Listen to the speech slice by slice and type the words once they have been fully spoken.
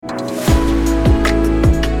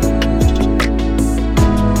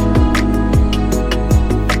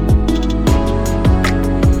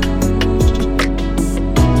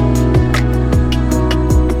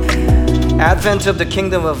Advent of the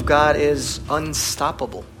kingdom of God is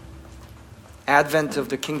unstoppable. Advent of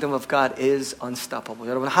the kingdom of God is unstoppable.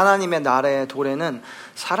 여러분, 하나님의 나라의 도래는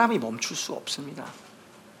사람이 멈출 수 없습니다.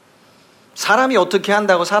 사람이 어떻게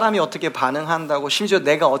한다고, 사람이 어떻게 반응한다고, 심지어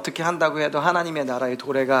내가 어떻게 한다고 해도 하나님의 나라의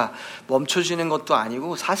도래가 멈춰지는 것도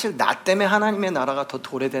아니고, 사실 나 때문에 하나님의 나라가 더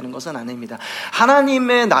도래되는 것은 아닙니다.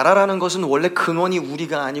 하나님의 나라라는 것은 원래 근원이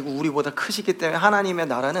우리가 아니고 우리보다 크시기 때문에 하나님의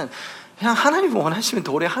나라는 그냥 하나님이 원하시면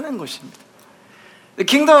도래하는 것입니다. The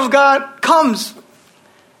kingdom of God comes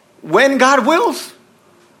when God wills.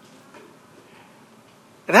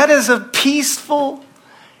 That is a peaceful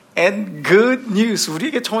and good news.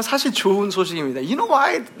 우리에게 정말 사실 좋은 소식입니다. You know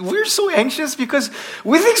why we're so anxious? Because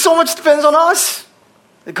we think so much depends on us.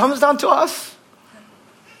 It comes down to us.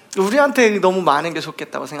 우리한테 너무 많은 게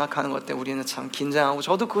속겠다고 생각하는 것 때문에 우리는 참 긴장하고,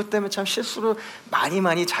 저도 그것 때문에 참 실수를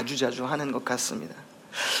많이 자주 하는 것 같습니다.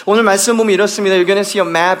 오늘 말씀 보면 이렇습니다. You're going to see a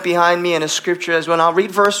map behind me and a scripture as well. I'll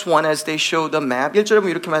read verse 1 as they show the map. 1절에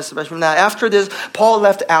보면 이렇게 말씀하십니다. After this, Paul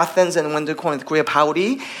left Athens and went to Corinth. 그의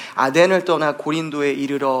바울이 아덴을 떠나 고린도에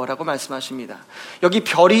이르러라고 말씀하십니다. 여기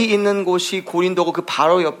별이 있는 곳이 고린도고 그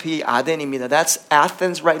바로 옆이 아덴입니다. That's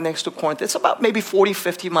Athens right next to Corinth. It's about maybe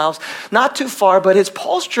 40-50 miles. Not too far, but his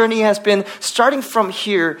Paul's journey has been starting from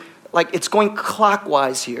here, like it's going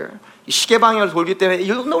clockwise here. 시계 방향을 돌기 때문에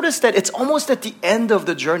you'll notice that it's almost at the end of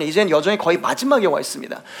the journey. 이제는 여정이 거의 마지막에 와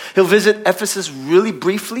있습니다. He'll visit Ephesus really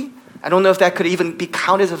briefly. I don't know if that could even be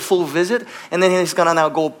counted as a full visit. And then he's gonna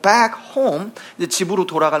now go back home. 이제 집으로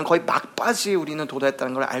돌아가는 거의 막바지에 우리는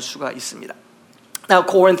도달했다는 걸 알 수가 있습니다. Now,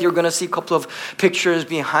 Corinth, you're going to see a couple of pictures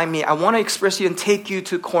behind me. I want to express you and take you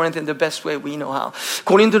to Corinth in the best way we know how.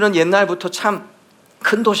 고린도는 옛날부터 참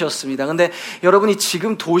큰 도시였습니다. 근데 여러분이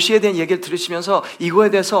지금 도시에 대한 얘기를 들으시면서 이거에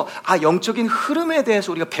대해서 영적인 흐름에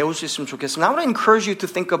대해서 우리가 배울 수 있으면 좋겠습니다. I want to encourage you to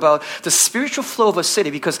think about the spiritual flow of a city,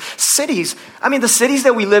 because cities, the cities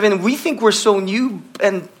that we live in, we think we're so new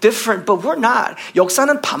and different, but we're not.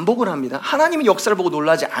 역사는 반복을 합니다. 하나님은 역사를 보고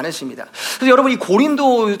놀라지 않으십니다. 그래서 여러분이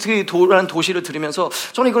고린도라는 도시를 들으면서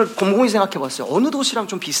저는 이걸 곰곰이 생각해 봤어요. 어느 도시랑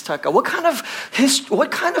좀 비슷할까? What kind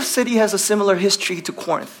of city has a similar history to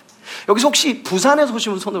Corinth? 여기서 혹시 부산에서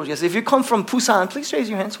오신 분 손 들어주겠어요? If you come from Busan, please raise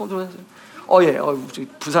your hand. 손 들어주세요.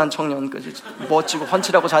 부산 청년, 멋지고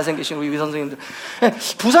훤칠하고 잘생기신 우리 선생님들.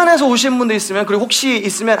 부산에서 오신 분들 있으면, 그리고 혹시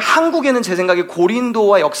있으면 한국에는 제 생각에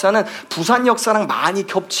고린도와 역사는 부산 역사랑 많이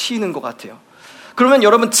겹치는 것 같아요. 그러면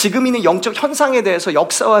여러분 지금 있는 영적 현상에 대해서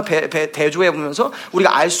역사와 대조해 보면서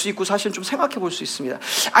우리가 알 수 있고 사실 좀 생각해 볼 수 있습니다.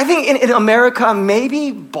 I think in America,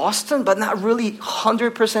 maybe Boston, but not really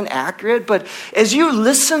 100% accurate. But as you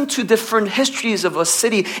listen to different histories of a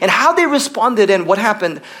city and how they responded and what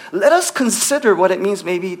happened, let us consider what it means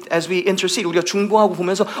maybe as we intercede. 우리가 중보하고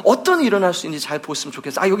보면서 어떤 일이 일어날 수 있는지 잘 보았으면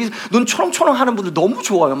좋겠어요. 여기 눈 초롱초롱 하는 분들 너무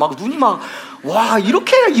좋아요. 막 눈이 와,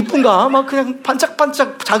 이렇게 이쁜가? 막 그냥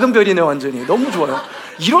반짝반짝 작은 별이네, 완전히. 너무 좋아요.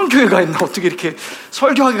 이런 교회가 있나? 어떻게 이렇게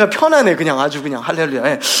설교하기가 편하네. 그냥 아주 그냥 할렐루야.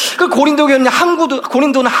 예. 그 고린도는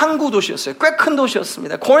항구 도시였어요. 꽤 큰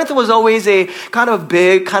도시였습니다. Corinth was always a kind of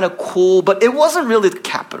big, kind of cool, but it wasn't really the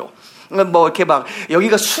capital. 이렇게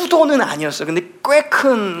여기가 수도는 아니었어요. 근데 꽤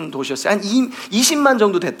큰 도시였어요. 한 20만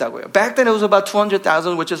정도 됐다고요. Back then it was about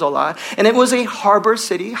 200,000, which is a lot. And it was a harbor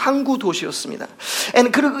city, 항구 도시였습니다.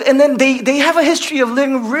 And then they have a history of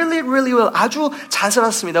living really, really well. 아주 잘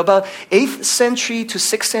살았습니다. About 8th century to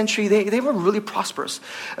 6th century, they were really prosperous.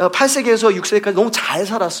 8세기에서 6세기까지 너무 잘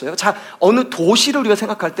살았어요. 어느 도시를 우리가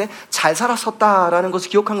생각할 때 잘 살았었다라는 것을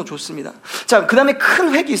기억하는 건 좋습니다. 자, 그 다음에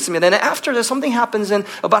큰 획이 있습니다. And after that, something happens in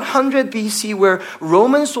about 100 BC where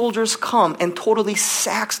Roman soldiers come and totally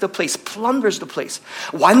sacks the place, plunders the place.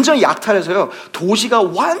 완전히 약탈해서요. 도시가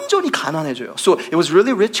완전히 가난해져요. So it was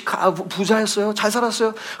really rich, 부자였어요. 잘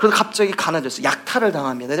살았어요. 그래서 갑자기 가난해졌어요. 약탈을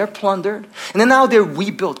당합니다. They're plundered. And then now they're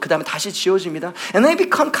rebuilt. 그 다음에 다시 지어집니다. And they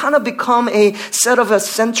become a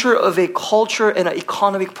center of a culture and an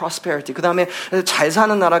economic prosperity. 그 다음에 잘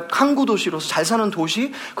사는 나라, 항구 도시로서 잘 사는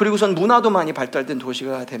도시, 그리고선 문화도 많이 발달된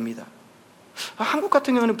도시가 됩니다. 한국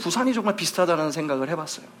같은 경우는 부산이 정말 비슷하다는 생각을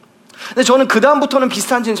해봤어요. 근데 저는 그 다음부터는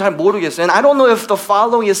비슷한지는 잘 모르겠어요. And I don't know if the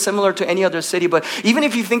following is similar to any other city, but even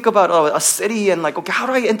if you think about a city and like, okay, how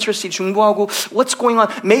do I intercede, 중보하고, what's going on?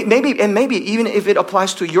 Maybe even if it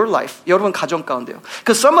applies to your life, 여러분 가정 가운데요.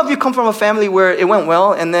 Because some of you come from a family where it went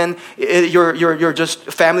well, and then your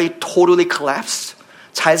family totally collapsed.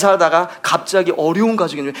 잘 살다가 갑자기 어려운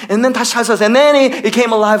가족이 있는, and then 다시 잘 살았어요. And then it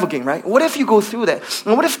came alive again, right? What if you go through that?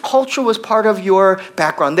 And what if culture was part of your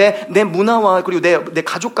background? 내 문화와 그리고 내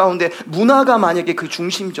가족 가운데 문화가 만약에 그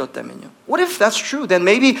중심지였다면요. What if that's true? Then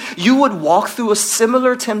maybe you would walk through a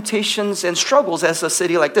similar temptations and struggles as a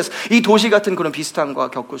city like this. 이 도시 같은 그런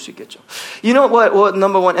비슷함과 겪을 수 있겠죠. You know what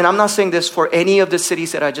number one, and I'm not saying this for any of the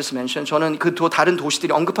cities that I just mentioned. 저는 그 다른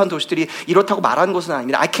도시들이, 언급한 도시들이 이렇다고 말하는 것은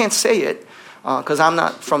아닙니다. I can't say it because I'm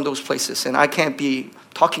not from those places and I can't be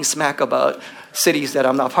talking smack about cities that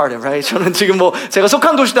I'm not part of, right? 저는 지금 뭐 제가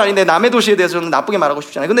속한 도시도 아닌데 남의 도시에 대해서 저는 나쁘게 말하고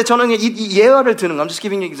싶지 않아요. 근데 저는 이 예화를 드는 거, I'm just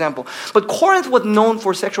giving you an example. But Corinth was known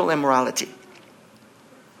for sexual immorality.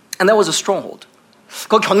 And that was a stronghold.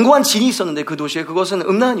 그 견고한 진이 있었는데 그 도시에 그것은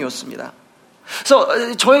음란이었습니다. So,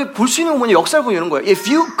 저희 볼 수 있는 건 역사를 보면 이런 거예요. If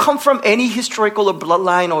you come from any historical or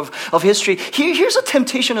bloodline of history, here's a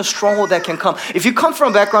temptation, a stronghold that can come. If you come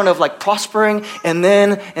from a background of like prospering, and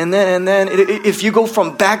then, if you go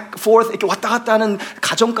from back, forth, 이렇게 왔다 갔다 하는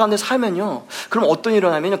가정 가운데 살면요. 그럼 어떤 일이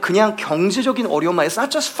일어나면요. 그냥 경제적인 어려움만, it's not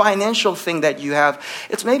just financial thing that you have.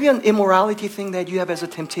 It's maybe an immorality thing that you have as a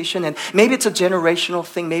temptation, and maybe it's a generational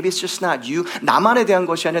thing. Maybe it's just not you. 나만에 대한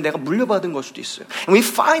것이 아니라 내가 물려받은 걸 수도 있어요. And we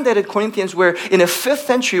find that at Corinthians where in the 5th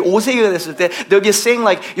century, 5세기가 됐을 때, they'll be saying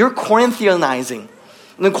like, you're Corinthianizing.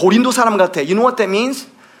 넌 고린도 사람 같아. You know what that means?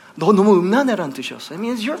 너 너무 음란해라는 뜻이었어. It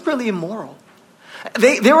means you're really immoral.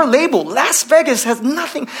 They were labeled. Las Vegas has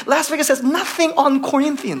nothing on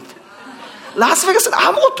Corinthian. 라스베가스는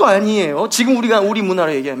아무것도 아니에요. 지금 우리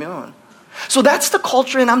문화로 얘기하면. So that's the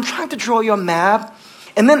culture, and I'm trying to draw you a map.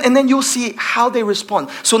 And then you'll see how they respond.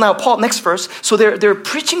 So now Paul, next verse. So they're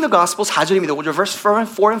preaching the gospel. 4절입니다. verse 4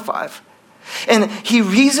 and 5. And he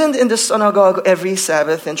reasoned in the synagogue every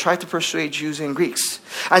Sabbath and tried to persuade Jews and Greeks.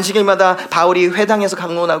 안식일마다 바울이 회당에서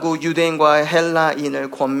강론하고 유대인과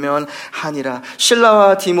헬라인을 권면하니라.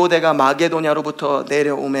 실라와 디모데가 마게도냐로부터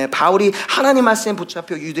내려오매 바울이 하나님 말씀에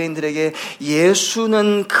붙잡혀 유대인들에게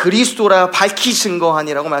예수는 그리스도라 밝히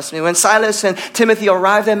증거하니라고 말씀해요. When Silas and Timothy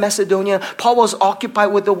arrived at Macedonia, Paul was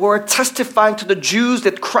occupied with the word, testifying to the Jews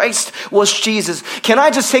that Christ was Jesus. Can I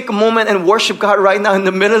just take a moment and worship God right now in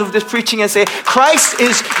the middle of this preaching and say, Christ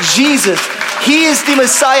is Jesus. He is the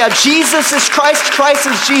Messiah. Jesus is Christ. Christ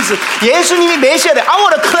is Jesus. 예수님이 메시아다. I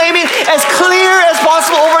want to claim it as clear as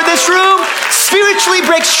possible over this room. Spiritually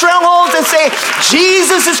break strongholds and say,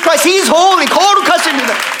 Jesus is Christ. He's holy. 거룩하십니다.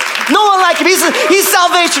 No one like him. He's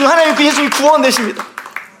salvation. 하나님 그 예수님이 구원 되십니다.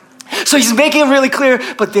 So he's making it really clear,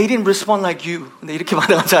 but they didn't respond like you. 근데 이렇게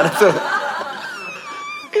반응하지 않았어요.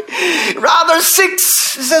 Rather 6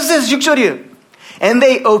 says this, 6절이에요. And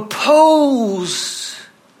they oppose,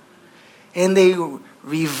 and they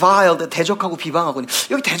reviled, 대적하고 비방하고.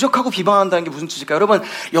 여기 대적하고 비방한다는 게 무슨 뜻일까요? 여러분,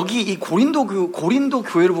 여기 이 고린도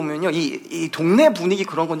교회를 보면요, 이 동네 분위기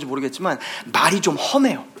그런 건지 모르겠지만 말이 좀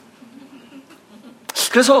험해요.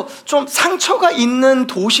 그래서 좀 상처가 있는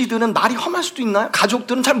도시들은 말이 험할 수도 있나요?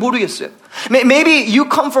 가족들은 잘 모르겠어요. Maybe you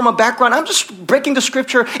come from a background, I'm just breaking the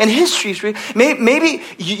scripture and history. Maybe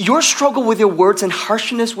your struggle with your words and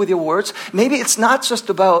harshness with your words, maybe it's not just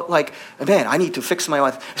about like, man, I need to fix my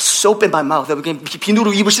mouth, soap in my mouth.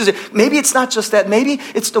 비누로 입을 씻으세요. Maybe it's not just that. Maybe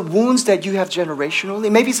it's the wounds that you have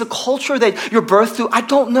generationally. Maybe it's the culture that you're birthed through. I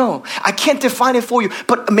don't know. I can't define it for you.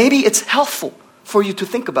 But maybe it's helpful for you to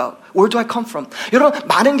think about. Where do I come from? 여러분,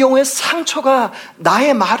 많은 경우에 상처가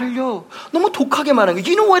나의 말을요 너무 독하게 말하는 거예요.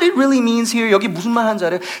 You know what it really means here? 여기 무슨 말 하는지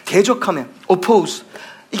알아요? 대적하면, oppose.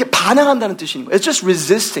 이게 반항한다는 뜻인 거예요. It's just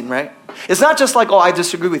resisting, right? It's not just like, oh, I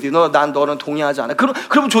disagree with you. 난 너는 동의하지 않아.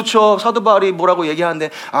 그러면 좋죠. 사도 바울이 뭐라고 얘기하는데,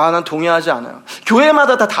 난 동의하지 않아요.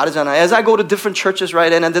 교회마다 다 다르잖아요. As I go to different churches,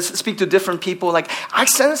 right, and speak to different people, like, I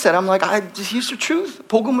sense it. I'm like, here's the truth.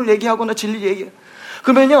 복음을 얘기하거나 진리 얘기해.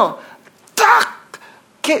 그러면요, 딱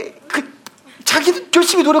자기도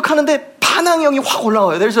열심히 노력하는데 반항형이 확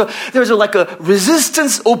올라와요. There's like a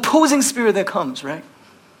resistance, opposing spirit that comes, right?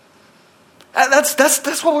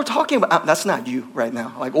 That's what we're talking about. That's not you right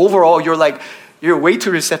now. Like overall, you're way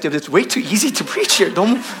too receptive. It's way too easy to preach here.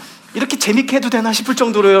 너무 이렇게 재밌게 해도 되나 싶을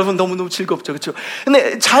정도로 여러분 너무너무 즐겁죠, 그렇죠?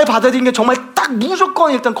 근데 잘 받아들이는 게 정말 딱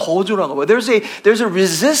무조건 일단 거절하고 봐요. There's a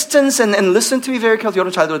resistance, and listen to me very carefully.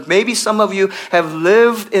 여러분 잘 들어요. Maybe some of you have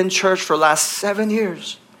lived in church for the last 7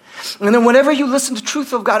 years. And then whenever you listen to the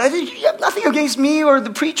truth of God, you have nothing against me or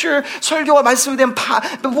the preacher, 설교와 말씀에 대한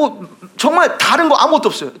뭐 정말 다른 거 아무것도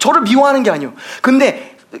없어요. 저를 미워하는 게 아니에요.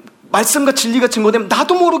 근데 말씀과 진리가 증거되면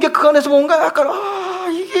나도 모르게 그 안에서 뭔가 약간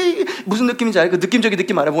이게 무슨 느낌인지 알아요? 그 느낌적인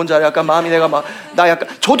느낌 알아요? 뭔지 알아요? 약간 마음이 나 약간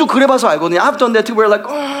저도 그래봐서 알거든요. I've done that too, where like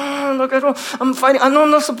I'm fighting. I'm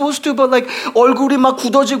not supposed to, but like 얼굴이 막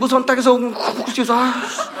굳어지고 선딱에서 쿡쿡해서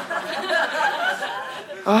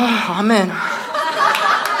아멘.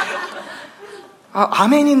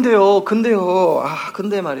 아멘인데요.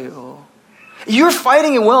 근데 말이에요. You're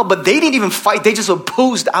fighting it well, but they didn't even fight. They just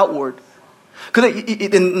opposed outward. 근데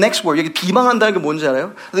the next word, 여기 비방한다는 게 뭔지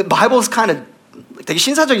알아요? The Bible's kind of 되게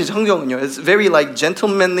신사적이죠, 성경은요. It's very like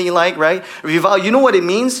gentlemanly like, right? Revile, you know what it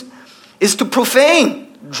means? It's to profane,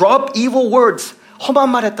 drop evil words.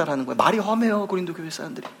 험한 말 했다라는 거예요. 말이 험해요, 고린도 교회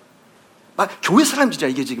사람들이. 교회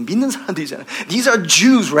사람들이잖아, 이게 지금 믿는 사람들이잖아. These are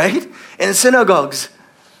Jews, right? And synagogues.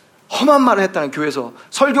 험한 말을 했다는 교회에서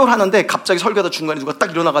설교를 하는데 갑자기 설교하다 중간에 누가 딱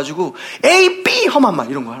일어나가지고 A, B 험한 말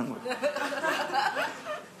이런 거 하는 거예요.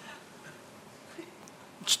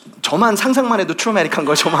 저만 상상만 해도 트로마틱한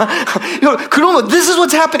거죠. 그러면 this is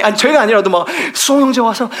what's happening. 아니 저희가 아니라도 막 수홍 형제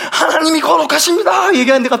와서 하나님이 거룩하십니다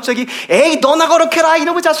얘기하는데 갑자기 에이 너나 거룩해라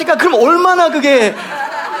이놈의 자식아. 그럼 얼마나 그게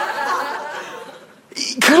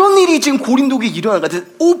그런 일이 지금 고린도에 일어나는 거예요.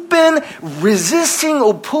 Open, resisting,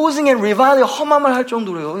 opposing and reviling 험한 말 할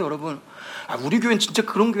정도로요, 여러분. 우리 교회는 진짜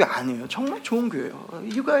그런 교회 아니에요. 정말 좋은 교회예요.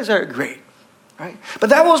 You guys are great. Right? But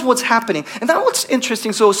that was what's happening. And that was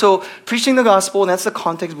interesting. So preaching the gospel, and that's the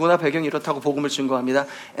context, 문화 배경이 이렇다고 복음을 증거합니다.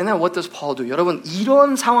 And then what does Paul do? 여러분,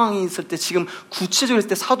 이런 상황이 있을 때 지금 구체적일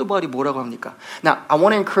때 사도 바울이 뭐라고 합니까? Now, I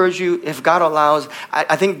want to encourage you, if God allows,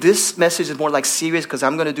 I think this message is more like serious because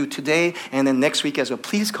I'm going to do today and then next week as well.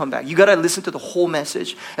 Please come back. You got to listen to the whole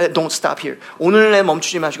message. Don't stop here. 오늘에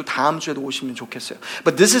멈추지 마시고 다음 주에도 오시면 좋겠어요.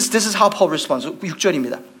 But this is how Paul responds.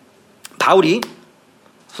 6절입니다. 바울이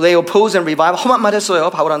So they oppose and revive. 험한 말 했어요,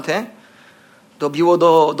 바울한테. 너 미워,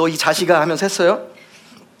 너 이 자식아 하면서 했어요.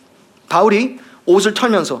 바울이 옷을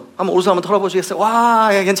털면서 한번 옷을 한번 털어보시겠어요? 와,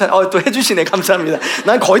 괜찮아. 또 해주시네. 감사합니다.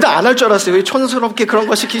 난 거의 다 안 할 줄 알았어요. 왜 촌스럽게 그런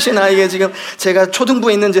거 시키시나. 이게 지금 제가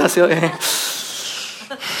초등부에 있는지 아세요? 예.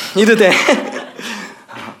 이르되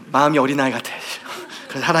마음이 어린아이 같아.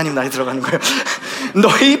 그래서 하나님 나이 들어가는 거예요.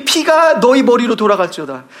 너희 피가 너희 머리로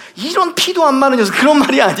돌아갈지어다. 이런 피도 안 마는 녀석. 그런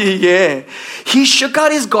말이 아니에요, 이게. He shook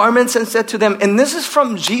out his garments and said to them, and this is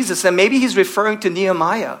from Jesus, and maybe he's referring to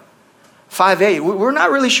Nehemiah 5:8. We're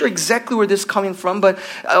not really sure exactly where this is coming from, but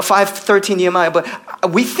 5:13 Nehemiah, but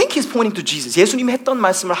we think he's pointing to Jesus. 예수님이 했던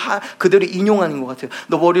말씀을 그대로 인용하는 것 같아요.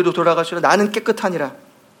 너 머리로 돌아갈지어다. 나는 깨끗하니라.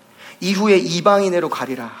 이후에 이방인으로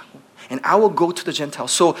가리라. And I will go to the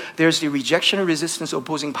Gentiles. So there's the rejection and resistance,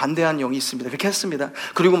 opposing 반대한 영이 있습니다. 그렇게 했습니다.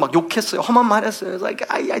 그리고 막 욕했어요. 험한 말 했어요. Like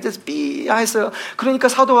I just be 했어요. 그러니까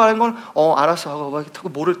사도 말한 건 알았어 하고 막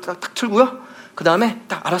뭐를 딱 틀고요. 그 다음에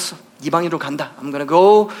딱 알았어. 이방인으로 간다. I'm gonna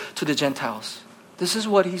go to the Gentiles. This is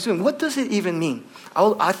what he's doing. What does it even mean?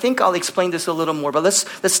 I think I'll explain this a little more, but let's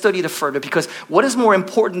study it further because what is more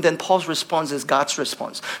important than Paul's response is God's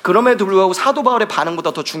response. 그럼에도 불구하고 사도 바울의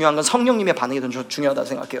반응보다 더 중요한 건 성령님의 반응이 더 중요하다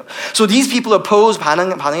생각해요. So these people opposed,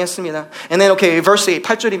 반응했습니다. And then okay, verse 8,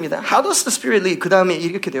 8절입니다. How does the Spirit lead? 그 다음에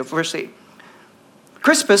이렇게 돼요. Verse 8.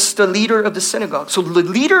 Crispus, the leader of the synagogue. So the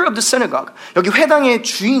leader of the synagogue. 여기 회당의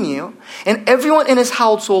주인이에요. And everyone in his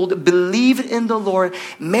household believed in the Lord.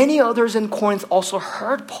 Many others in Corinth also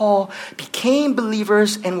heard Paul, became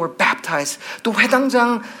believers and were baptized. 또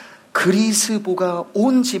회당장 그리스보가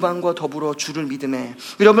온 지방과 더불어 주를 믿음에.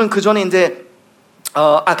 여러분 그 전에 이제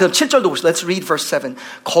그럼 7절도 보시죠. Let's read verse 7.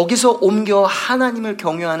 거기서 옮겨 하나님을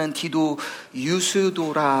경외하는 디도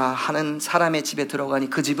유스도라 하는 사람의 집에 들어가니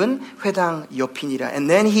그 집은 회당 옆이니라. And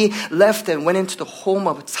then he left and went into the home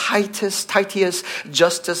of Titus,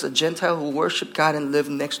 Justus, a Gentile who worshiped God and lived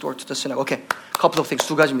next door to the synagogue. Okay, couple of things.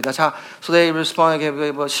 두 가지입니다. 자, so they respond,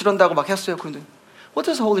 뭐 싫은다고 막 했어요. 그런데 what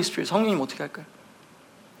does the Holy Spirit? 성령님 어떻게 할까요?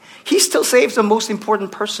 He still saves the most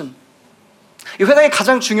important person. 이 회당의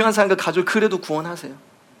가장 중요한 사람 그 가족을 그래도 구원하세요.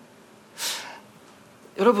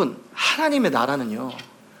 여러분 하나님의 나라는요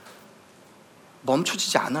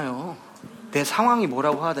멈춰지지 않아요. 내 상황이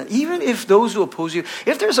뭐라고 하든 even if those who oppose you,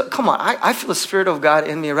 if there's come on, I feel the Spirit of God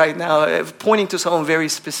in me right now pointing to someone very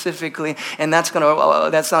specifically, and that's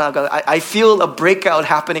not gonna, I feel a breakout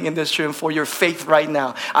happening in this room for your faith right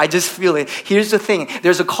now. I just feel it. Here's the thing,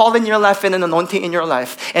 there's a call in your life and an anointing in your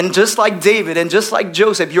life, and just like David and just like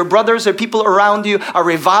Joseph, your brothers or people around you are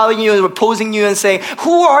reviling you, opposing you and saying,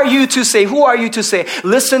 who are you to say,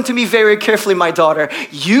 listen to me very carefully, my daughter.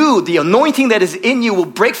 You, the anointing that is in you will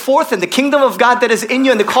break forth, and the kingdom of God that is in you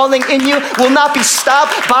and the calling in you will not be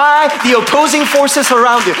stopped by the opposing forces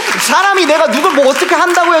around you. 사람이 내가 누굴 뭐 어떻게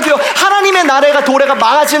한다고 해도요 하나님의 나라가 도래가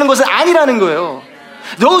막아지는 것은 아니라는 거예요.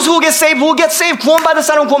 Those who get saved will get saved. 구원받을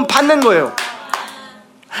사람은 구원 받는 거예요.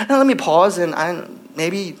 Now let me pause and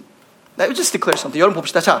maybe let me just declare something. 여러분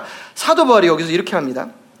봅시다. 자, 사도 바울이 여기서 이렇게 합니다.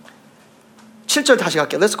 7절 다시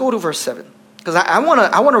갈게요. Let's go to verse 7. Because I want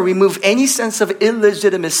to remove any sense of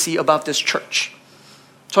illegitimacy about this church.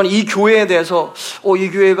 저는 이 교회에 대해서 이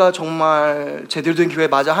교회가 정말 제대로 된 교회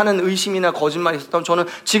맞아 하는 의심이나 거짓말이 있었다면 저는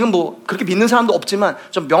지금 뭐 그렇게 믿는 사람도 없지만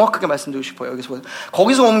좀 명확하게 말씀드리고 싶어요.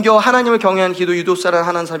 거기서 옮겨 하나님을 경외하는 기도 유도사라는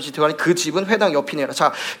하나님 사람이 들어가니 그 집은 회당 옆이니라.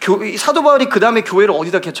 자, 사도 바울이 그 다음에 교회를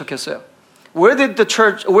어디다 개척했어요? Where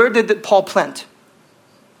did Paul plant?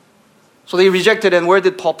 So they rejected and where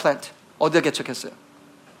did Paul plant? 어디다 개척했어요?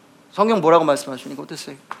 성경 뭐라고 말씀하십니까?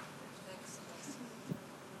 어땠어요?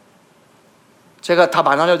 제가 답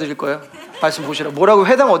안 알려드릴 거예요. 말씀 보시라고. 뭐라고?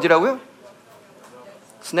 회당 어디라고요?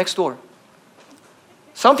 It's next door.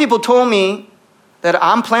 Some people told me that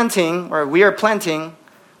I'm planting or we are planting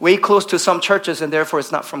way close to some churches and therefore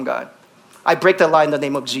it's not from God. I break that lie in the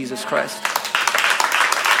name of Jesus Christ.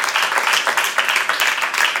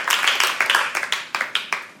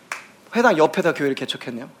 회당 옆에다 교회를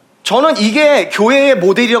개척했네요. 저는 이게 교회의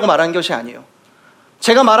모델이라고 말하는 것이 아니에요.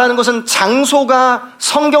 제가 말하는 것은 장소가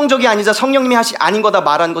성경적이 아니자 성령님이 아닌 거다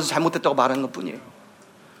말하는 것은 잘못됐다고 말하는 것 뿐이에요.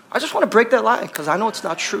 I just want to break that lie because I know it's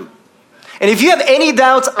not true. And if you have any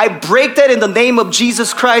doubts, I break that in the name of Jesus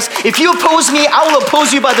Christ. If you oppose me, I will oppose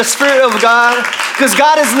you by the Spirit of God because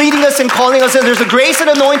God is leading us and calling us and there's a grace and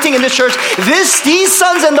anointing in this church. These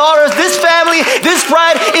sons and daughters, this family, this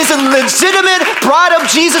bride is a legitimate bride of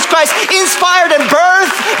Jesus Christ inspired and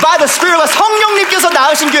birthed by the Spirit of God. 성령님께서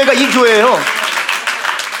낳으신 교회가 이 교회예요.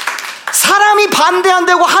 사람이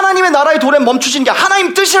반대한다고 하나님의 나라의 도래는 멈추시는 게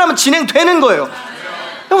하나님 뜻이라면 진행되는 거예요.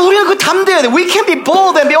 우리는 그 담대해야 돼. We can be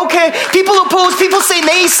bold and be okay. People oppose, people say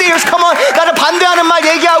naysayers. Come on. 나를 반대하는 말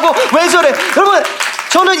얘기하고 왜 저래. 여러분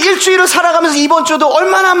저는 일주일을 살아가면서 이번 주도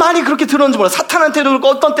얼마나 많이 그렇게 들었는지 몰라요. 사탄한테도 그렇고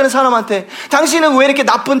어떤 때는 사람한테. 당신은 왜 이렇게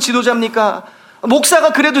나쁜 지도자입니까?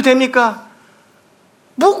 목사가 그래도 됩니까?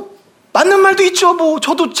 뭐 맞는 말도 있죠. 뭐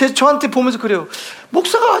저도 저한테 보면서 그래요.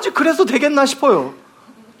 목사가 아직 그래도 되겠나 싶어요.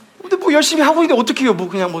 근데 뭐 열심히 하고 있는데 어떻게 해요? 뭐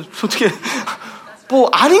그냥 뭐 어떻게 뭐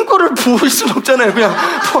아닌 거를 부을 수는 없잖아요. 그냥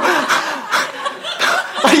뭐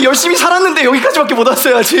아니 열심히 살았는데 여기까지밖에 못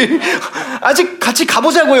왔어요. 아직 같이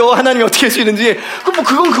가보자고요. 하나님이 어떻게 하시는지. 뭐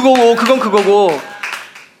그건 그거고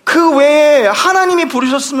그 외에 하나님이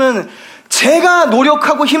부르셨으면 제가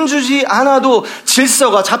노력하고 힘주지 않아도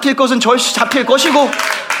질서가 잡힐 것은 절시 잡힐 것이고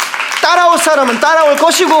따라올 사람은 따라올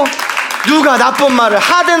것이고 누가 나쁜 말을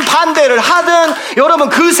하든 반대를 하든 여러분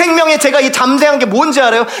그 생명에 제가 이 담대한 게 뭔지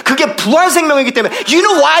알아요? 그게 부활 생명이기 때문에 You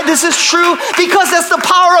know why this is true? Because that's the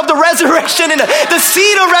power of the resurrection and the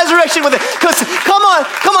seed of resurrection with it. Because come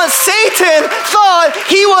on Satan thought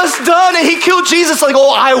he was done and he killed Jesus like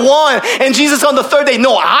I won and Jesus on the third day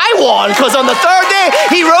no I won because on the third day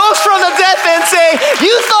he rose from the death and say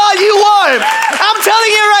you thought you won. I'm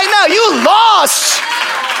telling you right now you lost.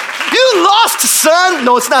 You lost, son.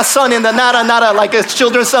 No, it's not son in the nada like a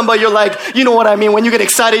children's son, but you're like, you know what I mean. When you get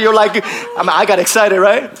excited, you're like, I got excited,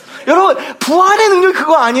 right? 여러분, 부활의 능력이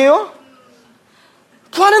그거 아니에요?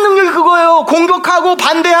 부활의 능력이 그거예요. 공격하고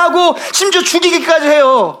반대하고 심지어 죽이기까지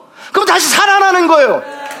해요. 그럼 다시 살아나는 거예요.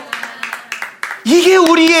 이게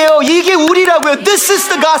우리예요. 이게 우리라고요. This is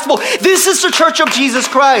the gospel. This is the church of Jesus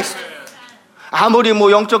Christ. 아무리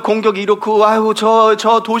뭐 영적 공격이 이렇고 아유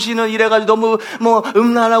저 도시는 이래가지고 너무 뭐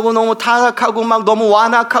음란하고 너무 타락하고 막 너무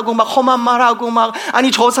완악하고 막 험한 말하고 막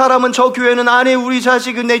아니 저 사람은 저 교회는 아니 우리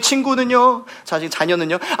자식은 내 친구는요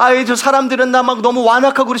자녀는요 아이 저 사람들은 나 막 너무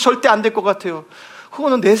완악하고 그래 절대 안 될 것 같아요.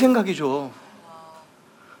 그거는 내 생각이죠.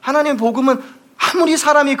 하나님 복음은 아무리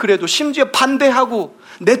사람이 그래도 심지어 반대하고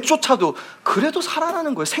내쫓아도 그래도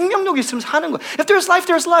살아나는 거예요. 생명력이 있으면 사는 거예요. If there's life,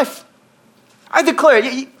 there's life. I declare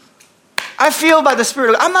I feel by the Spirit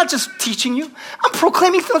of God. I'm not just teaching you. I'm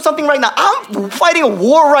proclaiming something right now. I'm fighting a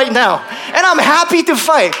war right now. And I'm happy to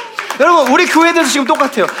fight. 여러분, 우리 교회들도 지금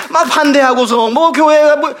똑같아요. 막 반대하고서, 뭐,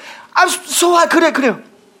 교회가, 뭐, 그래요.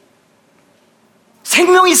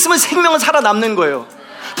 생명이 있으면 생명은 살아남는 거예요.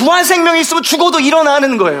 부활 생명이 있으면 죽어도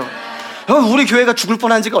일어나는 거예요. 여러분, 우리 교회가 죽을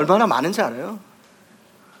뻔한 지가 얼마나 많은지 알아요?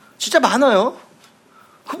 진짜 많아요.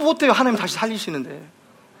 그거 뭐 어때요? 하나님 다시 살리시는데.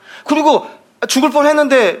 그리고 죽을 뻔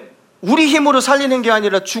했는데, 우리 힘으로 살리는 게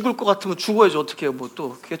아니라 죽을 것 같으면 죽어야지 어떻게 해요. 뭐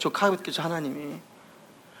또 개척하겠죠 하나님이.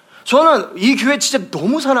 저는 이 교회 진짜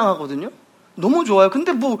너무 사랑하거든요. 너무 좋아요.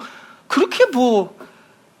 근데 뭐 그렇게 뭐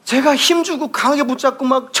제가 힘주고 강하게 붙잡고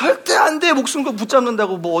막 절대 안 돼 목숨 걸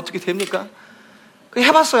붙잡는다고 뭐 어떻게 됩니까?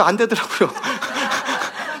 해봤어요. 안 되더라고요.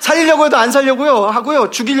 살리려고 해도 안 살려고요 하고요.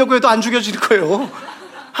 죽이려고 해도 안 죽여질 거예요.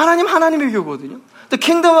 하나님의 교회거든요. The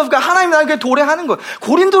kingdom of God. 하나님 나에게 도래하는 거예요.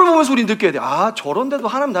 고린도를 보면서 우리 느껴야 돼. 아, 저런데도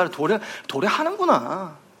하나님 나를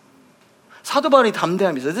도래하는구나. 사도 바울이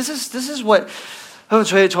담대함이죠. This is what.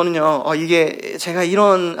 저는요, 이게 제가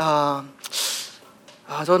이런,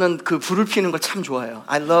 저는 그 불을 피우는 걸 참 좋아해요.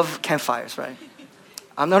 I love campfires, right?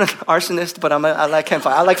 I'm not an arsonist, but I like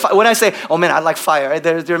campfire. I like fire. When I say, oh man, I like fire,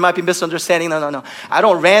 there might be misunderstanding. No. I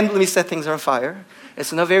don't randomly set things on fire.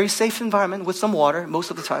 It's in a very safe environment with some water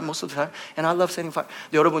most of the time. And I love setting fire.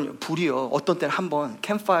 근데 여러분, 불이요. 어떤 때는 한번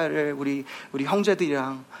캠파이어를 우리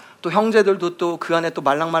형제들이랑 또 형제들도 또 그 안에 또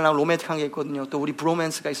말랑말랑 로맨틱한 게 있거든요. 또 우리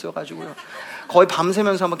브로맨스가 있어가지고요. 거의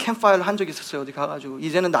밤새면서 한번 캠파이어를 한 적이 있었어요. 어디 가가지고.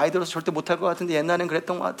 이제는 나이 들어서 절대 못할 것 같은데 옛날엔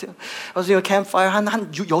그랬던 것 같아요. 그래서 이 캠파이어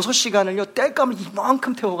한 6시간을요. 땔감을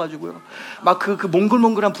이만큼 태워가지고요. 막 그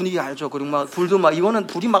몽글몽글한 분위기 알죠. 그리고 막 불도 막 이거는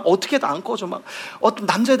불이 막 어떻게도 안 꺼져. 막 어떤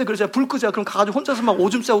남자애들 그러잖아요. 불 끄자. 그럼 가가지고 혼자서 막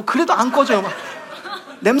오줌 싸고 그래도 안 꺼져요. 막.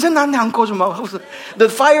 냄새 나는데 안 꺼져. 막 하고서 the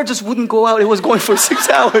fire just wouldn't go out. It was going for 6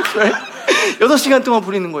 hours, right? 6시간 동안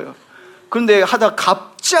불이는 거예요. 그런데 하다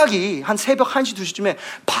갑자기 한 새벽 1시, 2시쯤에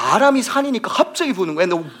바람이 산이니까 갑자기 부는 거예요.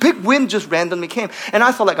 And the big wind just randomly came. And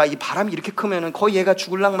I thought like, 이 바람이 이렇게 크면은 거의 얘가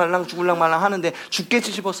죽을랑말랑 하는데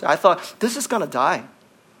죽겠지 싶었어요. I thought, this is gonna die.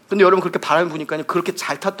 근데 여러분 그렇게 바람이 부니까요. 그렇게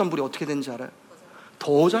잘 탔던 불이 어떻게 되는지 알아요?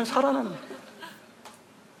 더 잘 살아나는 거예요.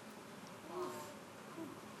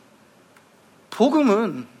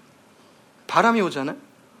 복음은 바람이 오잖아요.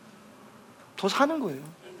 더 사는 거예요.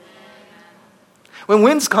 When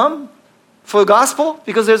winds come, for the gospel,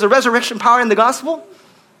 because there's a resurrection power in the gospel,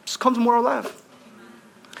 it just comes more alive.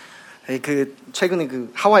 최근에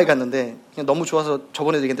하와이 갔는데 그냥 너무 좋아서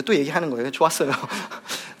저번에도 얘기했는데 또 얘기하는 거예요. 좋았어요.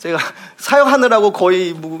 제가 사역하느라고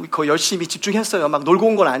거의 열심히 집중했어요. 막 놀고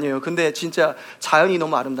온 건 아니에요. 근데 진짜 자연이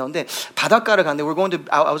너무 아름다운데 바닷가를 갔는데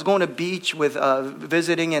I was going to beach with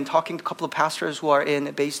visiting and talking to a couple of pastors who are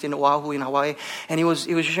based in Oahu in Hawaii, and he was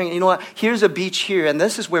sharing, you know what? Here's a beach here, and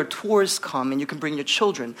this is where tourists come, and you can bring your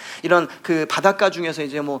children. 이런 그 바닷가 중에서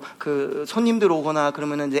이제 손님들 오거나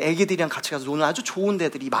그러면은 이제 애기들이랑 같이 가서 노는 아주 좋은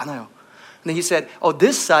데들이 많아요. And he said, oh,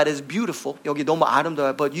 this side is beautiful. 여기 너무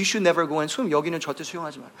아름다워요. But you should never go and swim. 여기는 절대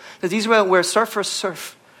수영하지 마. These are where surfers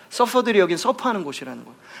surf. 서퍼들이 여기 서프하는 곳이라는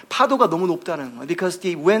거예요. 파도가 너무 높다는 거예요. Because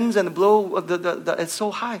the winds and the blow, it's so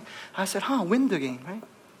high. I said, wind again, right?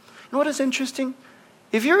 You know what is interesting?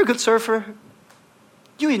 If you're a good surfer,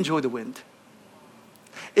 you enjoy the wind.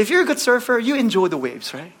 If you're a good surfer, you enjoy the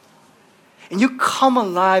waves, right? And you come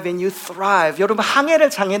alive and you thrive. 여러분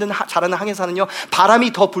잘하는 항해사는요.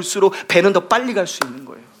 바람이 더 불수록 배는 더 빨리 갈 수 있는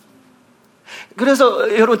거예요.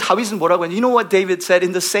 그래서 여러분 다윗은 뭐라고 했냐? You know what David said?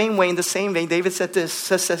 In the same vein, David said this,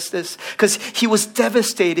 says this, because he was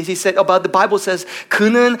devastated. He said about the Bible says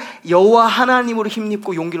그는 여호와 하나님으로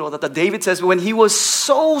힘입고 용기를 얻었다. David says when he was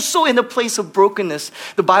so in a place of brokenness,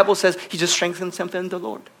 the Bible says he just strengthened himself in the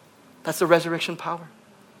Lord. That's the resurrection power.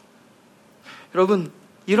 여러분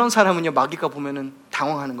이런 사람은요 마귀가 보면은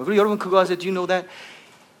당황하는 거예요. 그리고 여러분 그거 아세요? Do you know that?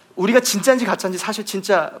 우리가 진짜인지 가짜인지 사실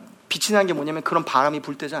진짜 빛이 나는 게 뭐냐면 그런 바람이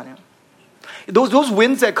불 때지 않아요? Those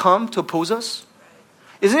winds that come to oppose us,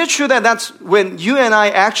 isn't it true that that's when you and I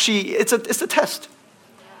actually it's a test?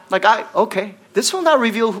 Like okay, this will not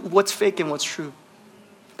reveal what's fake and what's true.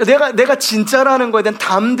 내가 진짜라는 거에 대한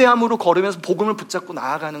담대함으로 걸으면서 복음을 붙잡고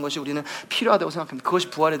나아가는 것이 우리는 필요하다고 생각합니다. 그것이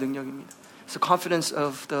부활의 능력입니다. It's the confidence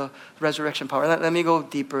of the resurrection power. Let me go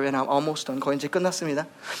deeper, and I'm almost done. 거의 이제 끝났습니다.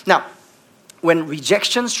 Now, when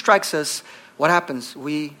rejection strikes us, what happens?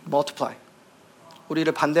 We multiply.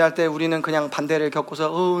 우리를 반대할 때 우리는 그냥 반대를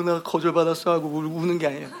겪고서 나 거절받았어 하고 우는 게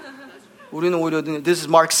아니에요. 우리는 오히려 This is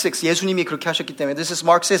Mark 6. 예수님이 그렇게 하셨기 때문에 This is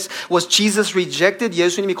Mark 6. Was Jesus rejected?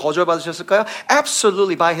 예수님이 거절받으셨을까요?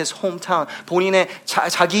 Absolutely by his hometown. 본인의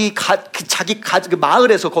자기 그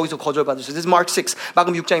마을에서 거기서 거절받으셨어요. This is Mark 6.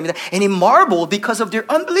 마금 6장입니다. And he marveled because of their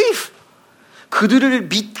unbelief.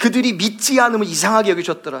 그들이 믿지 않음을 이상하게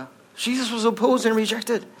여기셨더라. Jesus was opposed and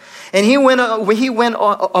rejected. And he went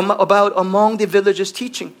about among the villages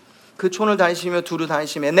teaching. 그 촌을 다니시며 두루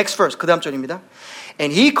다니시며. Next verse, 그 다음 절입니다.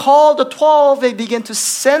 And he called the 12 and began to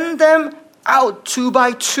send them out 2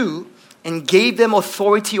 by 2 and gave them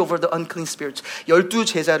authority over the unclean spirits. 12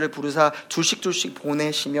 제자를 부르사 둘씩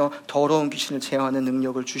보내시며 더러운 귀신을 제어하는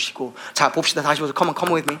능력을 주시고. 자, 봅시다. 다시 보세요. Come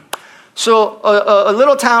on with me. So a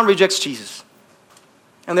little town rejects Jesus.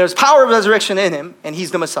 And there's power of resurrection in him, and he's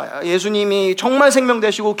the Messiah. 예수님이 정말 생명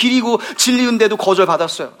되시고 길이고 진리인데도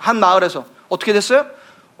거절받았어요. 한 마을에서. 어떻게 됐어요?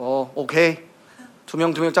 오케이. 두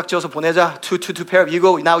명 짝지어서 보내자. Two pair. You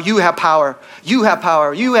go. Now you have power. You have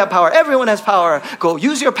power. You have power. Everyone has power. Go.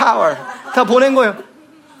 Use your power. 다 보낸 거예요.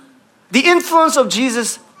 The influence of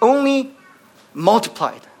Jesus only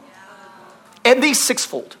multiplied. At least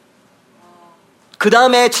sixfold. 그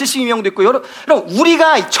다음에 72명도 있고. 여러분,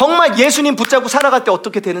 우리가 정말 예수님 붙잡고 살아갈 때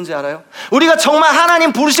어떻게 되는지 알아요? 우리가 정말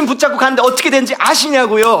하나님 부르심 붙잡고 가는데 어떻게 되는지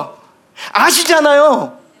아시냐고요?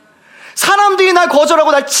 아시잖아요. 사람들이 날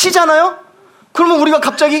거절하고 날 치잖아요? 그러면 우리가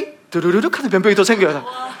갑자기 드르르륵 하는 변병이 더 생겨요.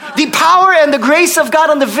 The power and the grace of God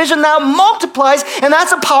and the vision now multiplies, and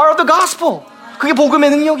that's the power of the gospel. 그게 복음의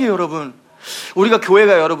능력이에요, 여러분. 우리가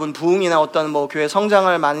교회가 여러분 부흥이나 어떤 뭐 교회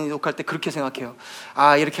성장을 많이 녹할 때 그렇게 생각해요.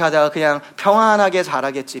 아, 이렇게 하다가 그냥 평안하게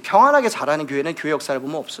자라겠지. 평안하게 자라는 교회는 교회 역사를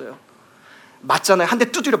보면 없어요. 맞잖아요. 한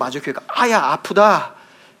대 두드려 맞아요. 교회가. 아야, 아프다.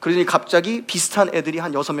 그러더니 갑자기 비슷한 애들이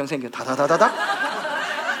한 6명 생겨요. 다다다다다.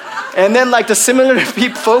 And then like the similar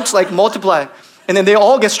folks like multiply. And then they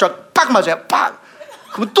all get struck. 빡 맞아요. 빡.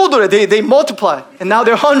 그럼 또 노래. They multiply. And now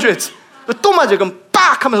they're hundreds. 또 맞아요. 그럼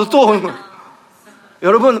빡 하면서 또 오는 거예요.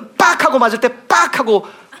 여러분 빡 하고 맞을 때 빡 하고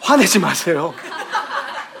화내지 마세요.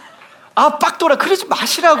 아, 빡 돌아. 그러지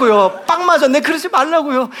마시라고요. 빡 맞았네. 그러지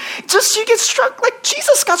말라고요. Just you get struck like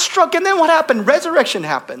Jesus got struck. And then what happened? Resurrection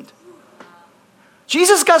happened.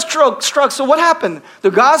 Jesus got struck. So what happened? The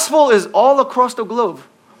gospel is all across the globe.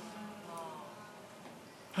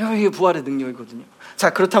 이게 부활의 능력이거든요. 자,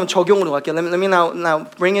 그렇다면 적용으로 갈게요. Let me now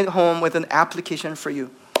bring it home with an application for you.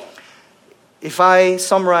 If I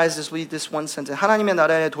summarize this with this one sentence, 하나님의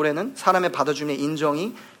나라의 도래는 사람의 받아줌의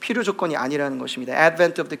인정이 필요 조건이 아니라는 것입니다.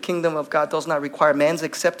 Advent of the kingdom of God does not require man's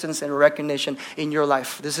acceptance and recognition in your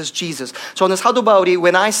life. This is Jesus. 저는 사도 바울이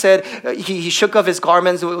when I said he shook off his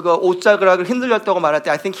garments, 옷자락을 흔들렸다고 말할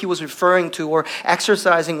때 I think he was referring to or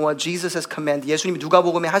exercising what Jesus has commanded. 예수님이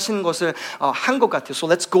누가복음에 하시는 것을 한 것 같아요. So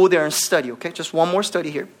let's go there and study. Okay, just one more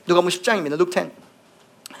study here. 누가복음 10장입니다. Luke 10.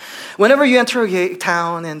 Whenever you enter a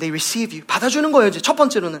town and they receive you, 받아주는 거예요. 이제 첫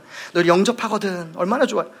번째로는 널 영접하거든. 얼마나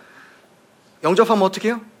좋아요. 영접하면 어떻게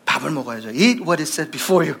해요? 밥을 먹어야죠. Eat what is set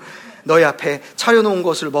before you. 너희 앞에 차려놓은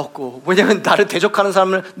것을 먹고. 왜냐하면 나를 대적하는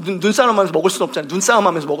사람을 눈싸움하면서 먹을 수는 없잖아요.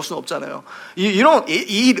 눈싸움하면서 먹을 수는 없잖아요. You don't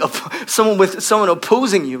eat someone with someone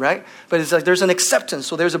opposing you, right? But it's like there's an acceptance.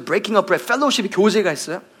 So there's a breaking of bread. fellowship이 교제가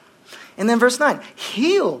있어요. And then verse 9,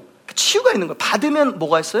 heal. 치유가 있는 거예요. 받으면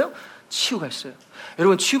뭐가 있어요? 치유가 있어요.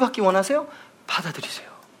 여러분 치유받기 원하세요? 받아들이세요.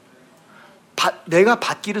 내가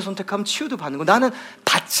받기를 선택하면 치유도 받는 거. 나는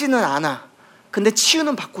받지는 않아. 근데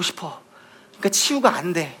치유는 받고 싶어. 그러니까 치유가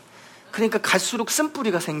안 돼. 그러니까 갈수록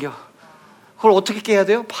쓴뿌리가 생겨. 그걸 어떻게 해야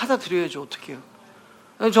돼요? 받아들여야죠. 어떻게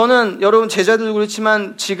해요? 저는 여러분 제자들도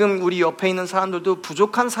그렇지만 지금 우리 옆에 있는 사람들도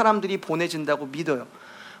부족한 사람들이 보내진다고 믿어요.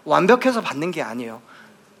 완벽해서 받는 게 아니에요.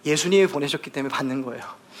 예수님이 보내셨기 때문에 받는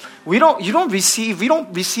거예요. We don't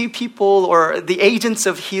receive people or the agents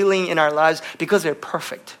of healing in our lives because they're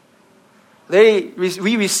perfect.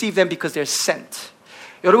 We receive them because they're sent.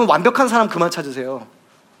 여러분 완벽한 사람 그만 찾으세요.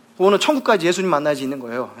 그거는 천국까지 예수님 만나야지 있는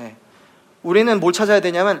거예요. 네. 우리는 뭘 찾아야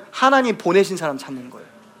되냐면 하나님 보내신 사람 찾는 거예요.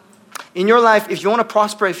 In your life, if you want to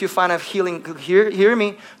prosper, if you find a healing, hear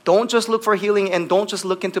me. Don't just look for healing and don't just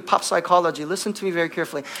look into pop psychology. Listen to me very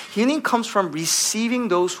carefully. Healing comes from receiving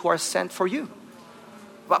those who are sent for you.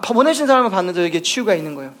 보내신 사람을 받는 자에게 치유가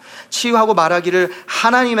있는 거예요. 치유하고 말하기를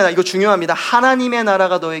하나님의 나라, 이거 중요합니다. 하나님의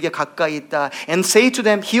나라가 너에게 가까이 있다. And say to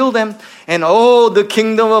them, heal them. And oh, the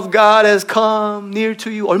kingdom of God has come near to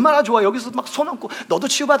you. 얼마나 좋아. 여기서 막 손 얹고 너도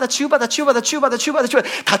치유받아.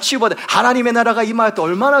 다 치유받아. 하나님의 나라가 임할 때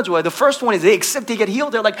얼마나 좋아요. The first one is they accept, they get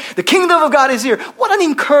healed. They're like, the kingdom of God is here. What an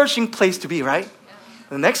encouraging place to be, right?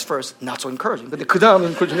 The next verse, not so encouraging. 근데 그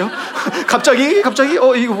다음은 그러거든요. 갑자기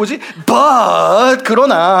이거 뭐지? But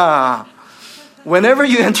그러나 whenever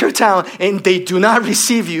you enter town and they do not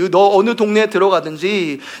receive you, 너 어느 동네에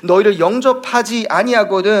들어가든지 너희를 영접하지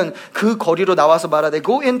아니하거든 그 거리로 나와서 말하되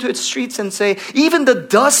go into its streets and say even the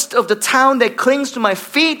dust of the town that clings to my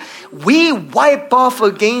feet we wipe off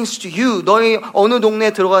against you. 너희 어느 동네에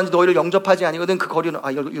들어가든지 너희를 영접하지 아니거든 그 거리로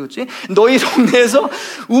이거지? 너희 동네에서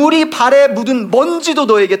우리 발에 묻은 먼지도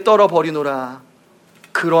너에게 떨어버리노라.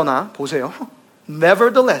 그러나 보세요.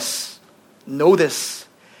 Nevertheless, know this.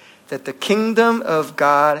 That the kingdom of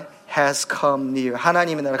God has come near.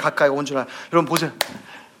 하나님의 나라 가까이 온 줄 알아. 여러분 보세요.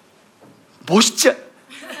 멋있지?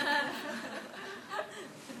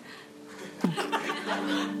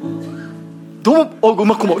 너무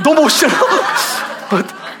고마워. 너무 멋있잖아.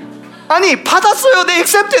 아니 받았어요. They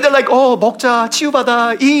accepted. They're like, 먹자,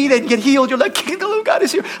 치유받아, eat and get healed. You're like, kingdom of God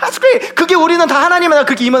is here. That's great. 그게 우리는 다 하나님의 나라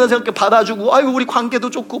그렇게 임하는 생각 받아주고, 아이고 우리 관계도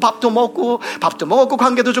좋고 밥도 먹고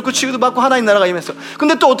관계도 좋고 치유도 받고 하나님 나라가 임했어.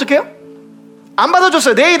 근데 또 어떻게 해요? 안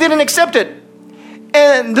받아줬어요. They didn't accept it.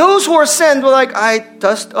 And those who are sent were like, I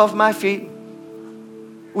dust off my feet.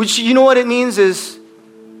 Which you know what it means is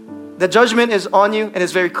the judgment is on you and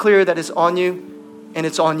it's very clear that it's on you and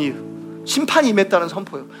it's on you. 심판이 임했다는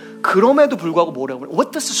선포예요. 그럼에도 불구하고 뭐라고 그래요?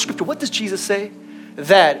 What does the scripture, what does Jesus say?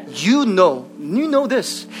 That you know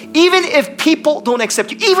this. Even if people don't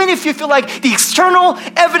accept you, even if you feel like the external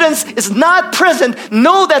evidence is not present,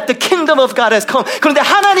 know that the kingdom of God has come. 그런데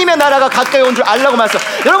하나님의 나라가 가까이 온 줄 알라고 말했어요.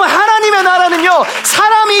 여러분 하나님의 나라는요 보세요.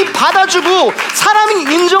 사람이 받아주고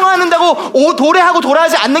사람이 인정한다고 도래하고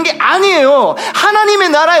도래하지 않는 게 아니에요. 하나님의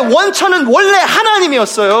나라의 원천은 원래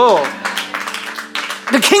하나님이었어요.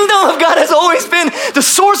 The kingdom of God has always been, the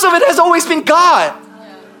source of it has always been God.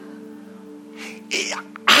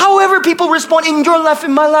 However people respond in your life,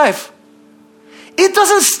 in my life, it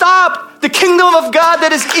doesn't stop the kingdom of God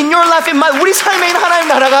that is in your life, in my life. 우리 삶에 있는 하나님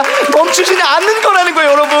나라가 멈추지는 않는 거라는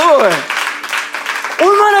거예요, 여러분.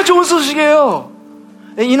 얼마나 좋은 소식이에요.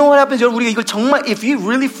 And you know what happens? 우리가 이걸 정말, if you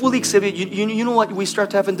really fully accept it, you know what we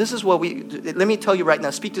start to happen? This is what let me tell you right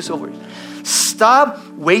now, speak this over. Stop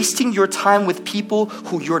wasting your time with people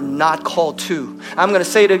who you're not called to. I'm going to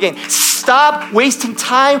say it again. Stop wasting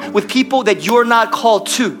time with people that you're not called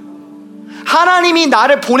to. 하나님이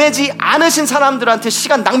나를 보내지 않으신 사람들한테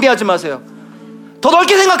시간 낭비하지 마세요. 더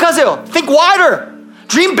넓게 생각하세요. Think wider.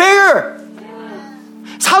 Dream bigger.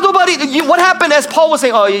 사도 바울이 what happened as Paul was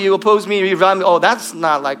saying, oh, you oppose me, you run me. Oh, that's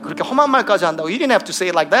not like 그렇게 험한 말까지 한다고. You didn't have to say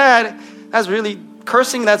it like that. That's really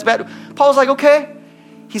cursing. That's bad. Paul's like, okay.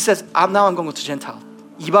 He says, I'm going to Gentile.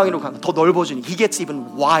 이방인으로 간다. 더 넓어지니. He gets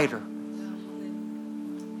even wider.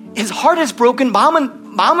 His heart is broken.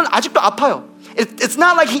 마음은 아직도 아파요. It's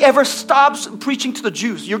not like he ever stops preaching to the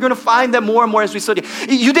Jews. You're going to find that more and more as we study.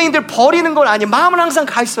 유대인들 버리는 건 아니에요. 마음은 항상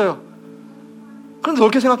가 있어요. 그런데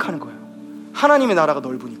넓게 생각하는 거예요. 하나님의 나라가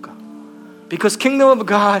넓으니까. Because kingdom of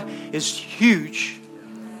God is huge.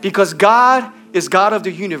 Because God is God of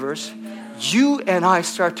the universe. You and I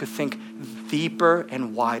start to think deeper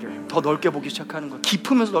and wider. 더 넓게 보기 시작하는 거예요.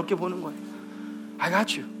 깊으면서 넓게 보는 거예요. I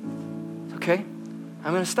got you. Okay?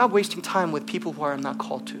 I'm going to stop wasting time with people who are not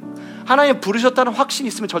called to. 하나님 부르셨다는 확신이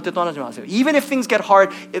있으면 절대 떠나지 마세요. Even if things get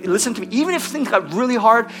hard, listen to me. Even if things got really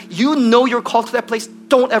hard, you know you're called to that place.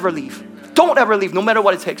 Don't ever leave. Don't ever leave, no matter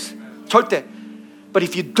what it takes. 절대. But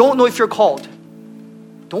if you don't know if you're called,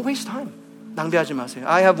 don't waste time. 낭비하지 마세요.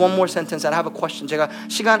 I have one more sentence and I have a question. 제가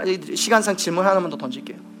시간상 질문 하나만 더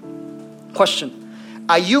던질게요. Question.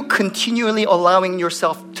 Are you continually allowing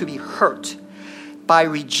yourself to be hurt by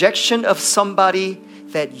rejection of somebody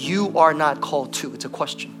that you are not called to? It's a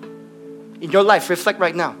question. In your life, reflect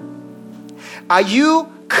right now. Are you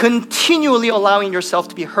continually allowing yourself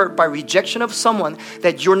to be hurt by rejection of someone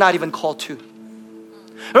that you're not even called to?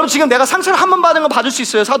 여러분 지금 내가 상처를 한 번 받은 거 받을 수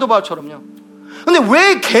있어요. 사도 바울처럼요. 근데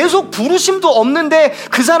왜 계속 부르심도 없는데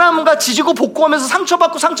그 사람과 지지고 볶고하면서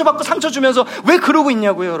상처받고 상처 주면서 왜 그러고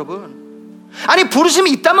있냐고요, 여러분. 아니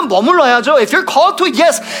부르심이 있다면 머물러야죠. If you're called to,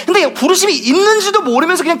 yes. 근데 부르심이 있는지도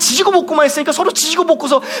모르면서 그냥 지지고 볶고만 있으니까 서로 지지고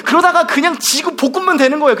볶고서 그러다가 그냥 지지고 볶으면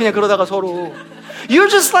되는 거예요. 그냥 그러다가 서로. You're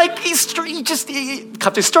just like,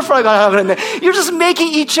 갑자기 stir fry 가라 그랬네. You're just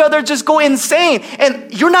making each other just go insane.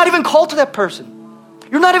 And you're not even called to that person.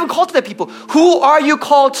 You're not even called to that people. Who are you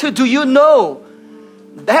called to? Do you know?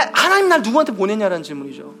 하나님 날 누구한테 보냈냐라는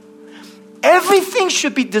질문이죠. Everything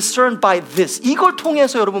should be discerned by this. 이걸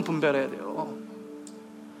통해서 여러분 분별해야 돼요.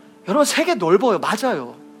 여러분 세계 넓어요.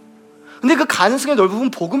 맞아요. 근데 그 가능성이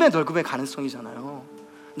넓으면 복음의 넓음의 가능성이잖아요.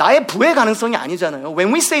 나의 부의 가능성이 아니잖아요.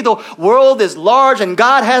 When we say the world is large and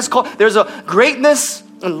God has called, there's a greatness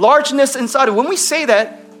and largeness inside it. When we say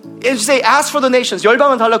that, if you say ask for the nations,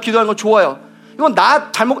 열방은 달라고 기도하는 건 좋아요. 이건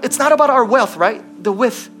it's not about our wealth, right? The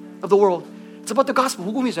width of the world. It's about the gospel.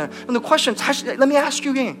 복음이잖아요. And the question, let me ask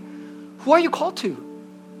you again. Who are you called to?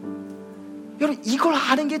 여러분 이걸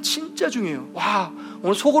아는 게 진짜 중요해요. 와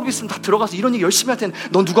오늘 소그룹 있으면 다 들어가서 이런 얘기 열심히 할 텐데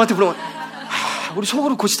넌 누구한테 물어보면 우리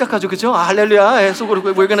소그룹 곧 시작하죠, 그죠? 할렐루야. 소그룹.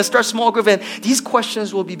 We're going to start small group and these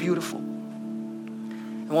questions will be beautiful.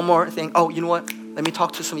 And one more thing. Oh, you know what? Let me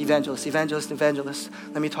talk to some evangelists.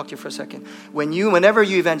 Let me talk to you for a second. Whenever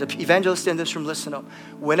you evangelists in this room, listen up.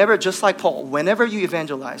 Whenever, just like Paul, whenever you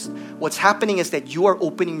evangelize, what's happening is that you are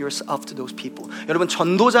opening yourself to those people. 여러분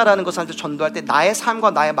전도자라는 것한테 전도할 때 나의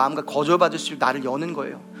삶과 나의 마음과 거절받을 수 있도록 나를 여는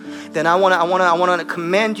거예요. Then I want to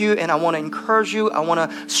commend you and I want to encourage you. I want to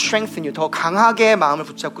strengthen you. 더 강하게 마음을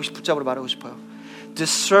붙잡으러 말하고 싶어요.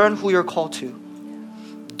 Discern who you're called to.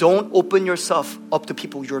 Don't open yourself up to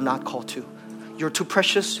people you're not called to. You're too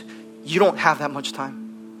precious. You don't have that much time.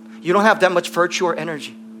 You don't have that much virtue or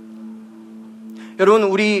energy. 여러분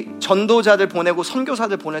우리 전도자들 보내고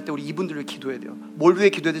선교사들 보낼 때 우리 이분들을 기도해야 돼요. 뭘 위해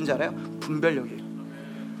기도해야 되는지 알아요? 분별력이에요.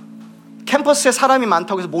 캠퍼스에 사람이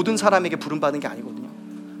많다고 해서 모든 사람에게 부름받는 게 아니거든요.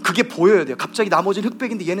 그게 보여야 돼요. 갑자기 나머지는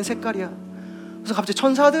흑백인데 얘는 색깔이야. 그래서 갑자기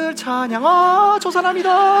천사들 찬양. 저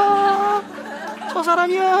사람이다. 저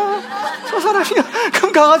사람이야.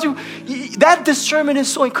 그럼 가가지고 that discernment is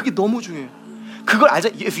so 그게 너무 중요해요. 그걸 알자.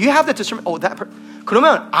 If you have that discernment,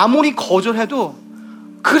 그러면 아무리 거절해도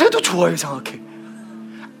그래도 좋아요. 이상하게.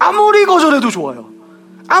 아무리 거절해도 좋아요.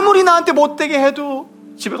 아무리 나한테 못되게 해도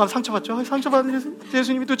집에 가면 상처받죠. 상처받은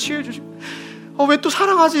예수님이 또 치유해 주시고, 왜 또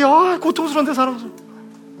사랑하지? 고통스러운데 사랑하지.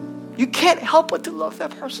 You can't help but to love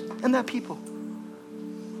that person and that people.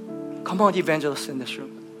 Come on, evangelists in this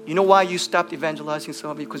room. You know why you stopped evangelizing some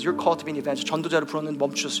of you? Because you're called to be an evangelist. 전도자를 부르는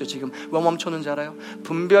멈추셨어요. 지금 왜 멈췄는지 알아요?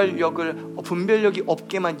 분별력이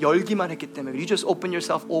없게만 열기만 했기 때문에. You just open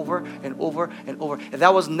yourself over and over and over. And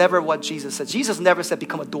that was never what Jesus said. Jesus never said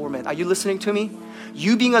become a doormat. Are you listening to me?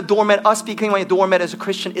 You being a doormat, us becoming a doormat as a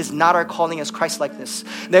Christian is not our calling as Christ-likeness.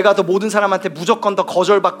 내가 더 모든 사람한테 무조건 더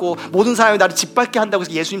거절받고 모든 사람이 나를 짓밟게 한다고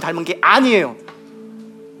해서 예수님 닮은 게 아니에요.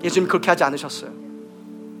 예수님 그렇게 하지 않으셨어요.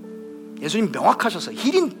 예수님 명확하셨어요.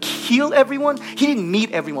 He didn't heal everyone. He didn't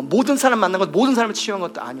meet everyone. 모든 사람 만난 것, 모든 사람을 치유한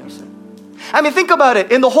것도 아니었어요. I mean, think about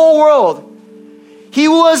it. In the whole world, He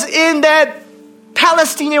was in that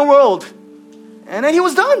Palestinian world. And then He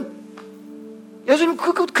was done. 예수님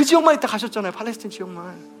그 지역만 있다 가셨잖아요. 팔레스틴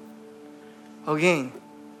지역만. Again,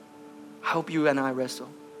 I hope you and I wrestle.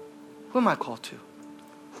 Who am I called to?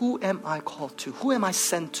 Who am I called to? Who am I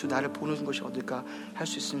sent to? 나를 보는 것이 어딜까 할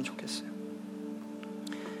수 있으면 좋겠어요.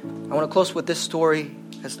 I want to close with this story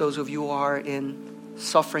as those of you who are in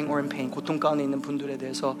suffering or in pain, 고통 가운데 있는 분들에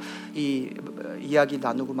대해서 이 이야기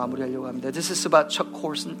나누고 마무리하려고 합니다. This is about Chuck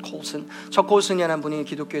Colson. Chuck Colson이라는 분이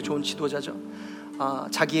기독교의 좋은 지도자죠.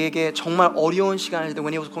 자기에게 정말 어려운 시간일 때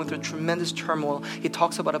when he was going through tremendous turmoil, he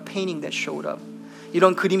talks about a painting that showed up.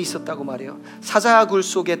 이런 그림이 있었다고 말해요. 사자굴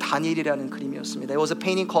속의 다니엘이라는 그림이었습니다. It was a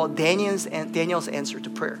painting called Daniel's Answer to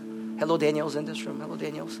Prayer. Hello Daniels in this room. Hello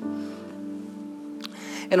Daniels.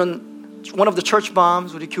 And one of the church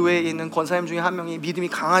moms, 우리 교회에 있는 권사님 중에 한 명이 믿음이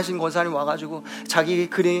강하신 권사님 와가지고 자기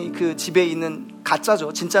그림 그 집에 있는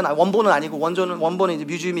가짜죠. 진짜 원본은 아니고 원본은 이제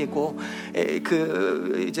뮤지엄이 있고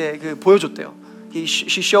이제 보여줬대요.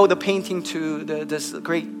 She showed the painting to this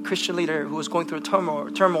great Christian leader who was going through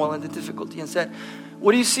turmoil and the difficulty and said,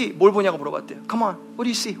 "What do you see?" 뭘 보냐고 물어봤대요. Come on, what do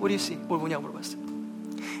you see? What do you see? 뭘 보냐고 물어봤어요.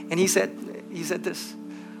 And he said this.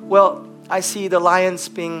 Well, I see the lions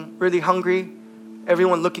being really hungry.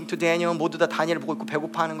 Everyone looking to Daniel. 모두 다 다니엘을 보고 있고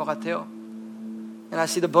배고파하는 것 같아요. And I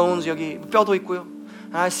see the bones. 여기 뼈도 있고요.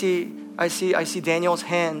 And I see Daniel's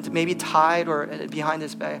hand maybe tied or behind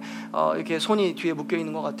his back. 이렇게 손이 뒤에 묶여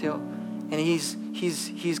있는 것 같아요. And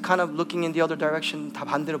he's kind of looking in the other direction. 다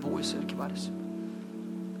반대로 보고 있어요. 이렇게 말했어요.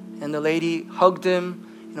 And the lady hugged him,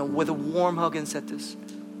 with a warm hug and said this.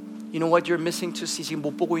 You know what you're missing to see? 지금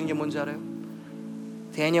못 보고 있는 게 뭔지 알아요?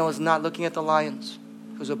 Daniel was not looking at the lions.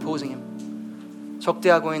 He was opposing him.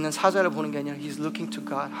 적대하고 있는 사자를 보는 게 아니라 he's looking to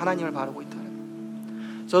God. 하나님을 바라보고 있다.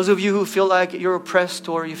 Those of you who feel like you're oppressed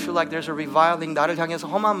or you feel like there's a reviling, 나를 향해서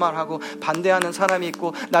험한 말하고 반대하는 사람이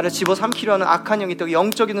있고 나를 집어삼키려 하는 악한 영이 있고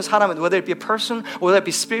영적인 사람은 whether it be a person or whether it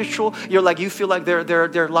be spiritual, you feel like there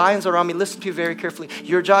are lions around me. Listen to me very carefully.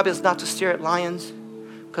 Your job is not to stare at lions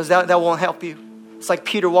because that won't help you. It's like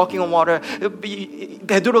Peter walking on water.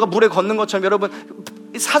 베드로가 물에 걷는 것처럼 여러분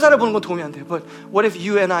사자를 보는 건 도움이 안 돼요. But what if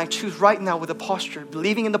you and I choose right now with a posture,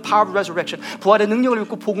 believing in the power of resurrection, 부활의 능력을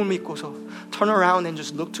믿고 복음을 믿고서 turn around and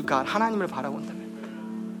just look to God. 하나님을 바라본다면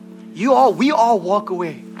we all walk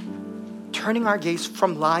away turning our gaze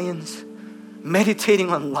from lions,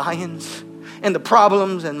 meditating on lions and the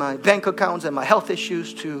problems and my bank accounts and my health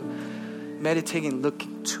issues to meditating,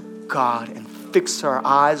 looking to God and fix our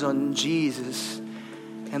eyes on Jesus,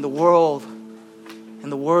 and the world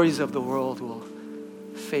and the worries of the world will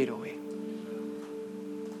fade away.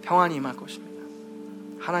 평안이 임할 것입니다.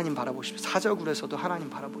 하나님 바라보십시오. 사자굴에서도 하나님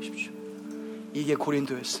바라보십시오. 이게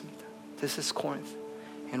고린도였습니다. This is Corinth.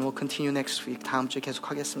 And we'll continue next week. 다음 주에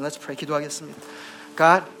계속하겠습니다. Let's pray. 기도하겠습니다.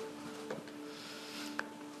 God,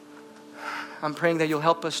 I'm praying that you'll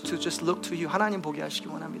help us to just look to you. 하나님 보게 하시기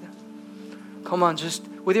원합니다. Come on, just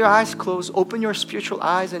with your eyes closed, open your spiritual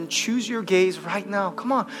eyes and choose your gaze right now.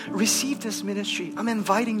 Come on, receive this ministry. I'm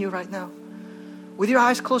inviting you right now. With your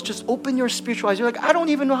eyes closed, just open your spiritual eyes. You're like, I don't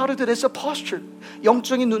even know how to do this. It's a posture.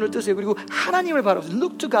 영적인 눈을 뜨세요. 그리고 하나님을 바라보세요.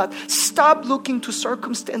 Look to God. Stop looking to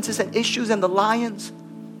circumstances and issues and the lions.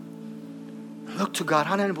 Look to God.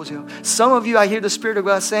 하나님을 보세요. Some of you, I hear the Spirit of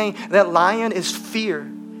God saying that lion is fear.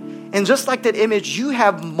 And just like that image, you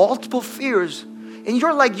have multiple fears. And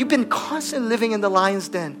you're like, you've been constantly living in the lion's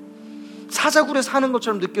den. 사자굴에 사는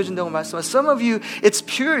것처럼 느껴진다고 말씀하세요. Some of you, it's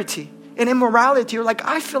purity and immorality. You're like,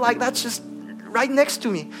 I feel like that's just right next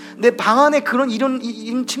to me. 내 방 안에 이런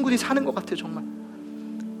친구들이 사는 것 같아요, 정말.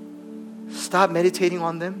 Stop meditating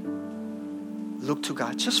on them. Look to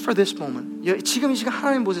God, just for this moment. 지금 이 시간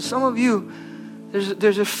하나님 보세요. Some of you,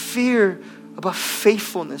 there's a fear about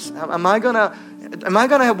faithfulness. Am I gonna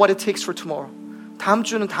have what it takes for tomorrow? 다음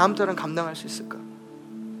주는 다음 달은 감당할 수 있을까?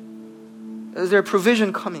 Is there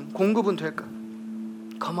provision coming? 공급은 될까?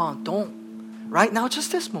 Come on, don't. Right now,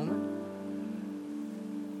 just this moment.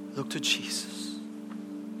 Look to Jesus.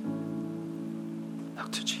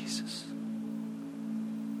 Look to Jesus.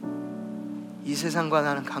 이 세상과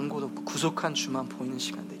나는 간 곳 없고 구속한 주만 보이는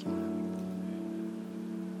시간 되기 원합니다.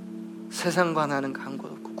 세상과 나는 간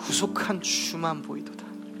곳 없고 구속한 주만 보이도다.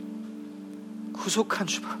 구속한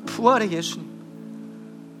주만, 부활의 예수님,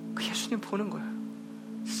 그 예수님 보는 거야.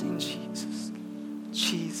 Sing Jesus,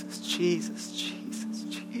 Jesus, Jesus, Jesus,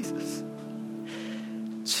 Jesus,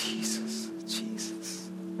 Jesus, Jesus,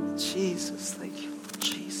 Jesus, thank you,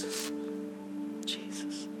 Jesus,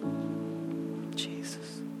 Jesus,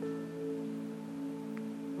 Jesus.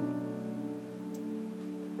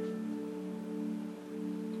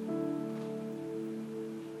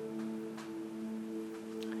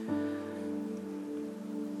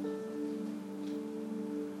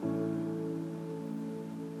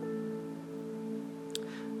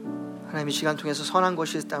 하나님 이 시간 통해서 선한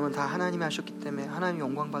것이 있다면 다 하나님이 하셨기 때문에 하나님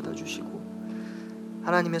영광 받아주시고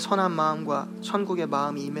하나님의 선한 마음과 천국의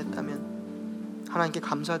마음이 임했다면 하나님께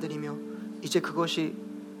감사드리며 이제 그것이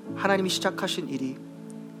하나님이 시작하신 일이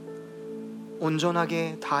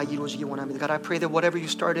온전하게 다 이루어지기 원합니다. God, I pray that whatever you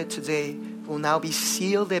started today will now be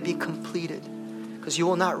sealed and be completed because you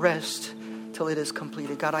will not rest till it is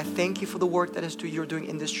completed. God, I thank you for the work that you're doing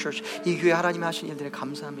in this church. 이 교회 하나님이 하신 일들에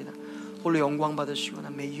감사합니다. 홀로 영광 받으시거나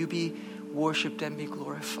May you be worshipped and be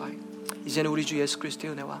glorified. 이제는 우리 주 예수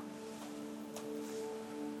그리스도의 은혜와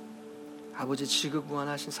아버지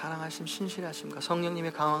지극무한하신 사랑하심 신실하심과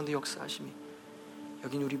성령님의 강함도 역사하심이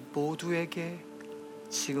여긴 우리 모두에게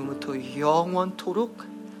지금부터 영원토록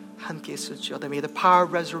함께 있을지어다. May the power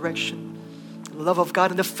of resurrection, the love of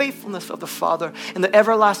God and the faithfulness of the Father and the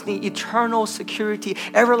everlasting eternal security,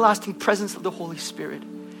 everlasting presence of the Holy Spirit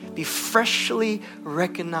be freshly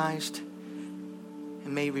recognized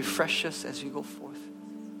and may refresh us as we go forth.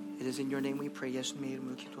 It is in your name we pray. 예수님의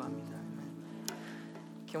이름으로 기도합니다. Amen.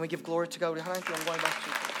 Can we give glory to God? 우리 하나님께 영광을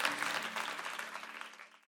받습니다.